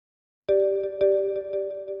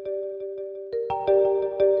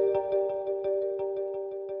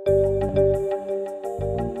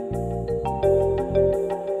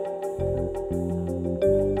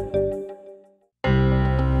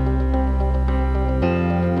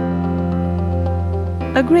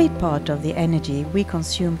A great part of the energy we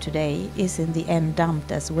consume today is in the end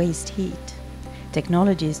dumped as waste heat.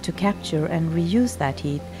 Technologies to capture and reuse that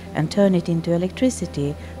heat and turn it into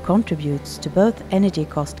electricity contributes to both energy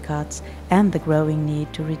cost cuts and the growing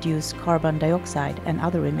need to reduce carbon dioxide and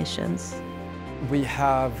other emissions. We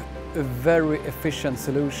have a very efficient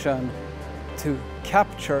solution to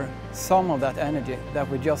capture some of that energy that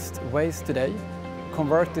we just waste today,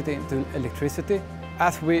 convert it into electricity.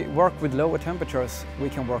 As we work with lower temperatures, we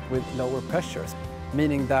can work with lower pressures,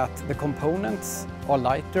 meaning that the components are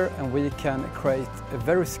lighter and we can create a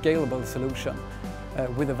very scalable solution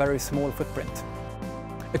with a very small footprint.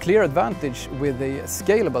 A clear advantage with the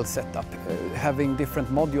scalable setup, having different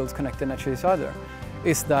modules connected to each other,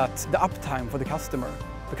 is that the uptime for the customer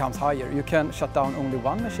becomes higher. You can shut down only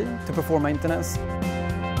one machine to perform maintenance.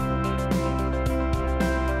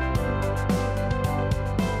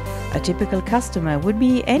 A typical customer would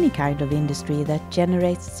be any kind of industry that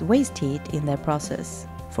generates waste heat in their process.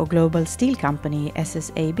 For global steel company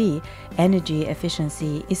SSAB, energy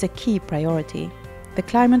efficiency is a key priority. The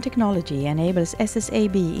Climeon technology enables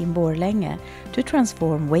SSAB in Borlänge to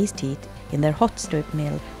transform waste heat in their hot strip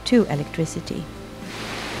mill to electricity.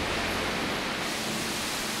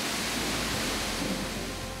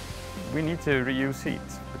 We need to reuse heat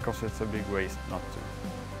because it's a big waste not to.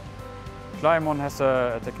 Climeon has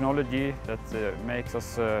a technology that makes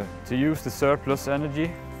us to use the surplus energy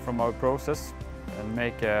from our process and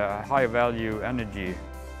make a high value energy.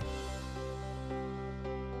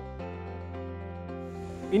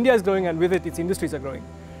 India is growing, and with it its industries are growing.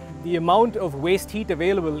 The amount of waste heat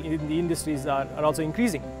available in the industries are also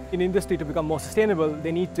increasing. In industry to become more sustainable,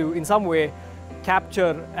 they need to in some way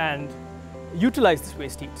capture and utilize this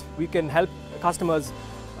waste heat. We can help customers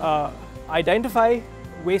identify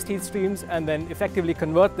waste heat streams and then effectively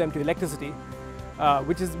convert them to electricity,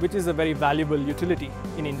 which is a very valuable utility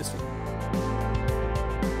in industry.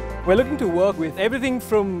 We're looking to work with everything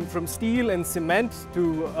from steel and cement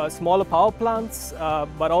to smaller power plants,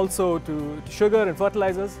 but also to sugar and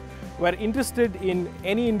fertilizers. We're interested in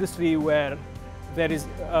any industry where there is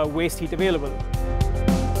waste heat available.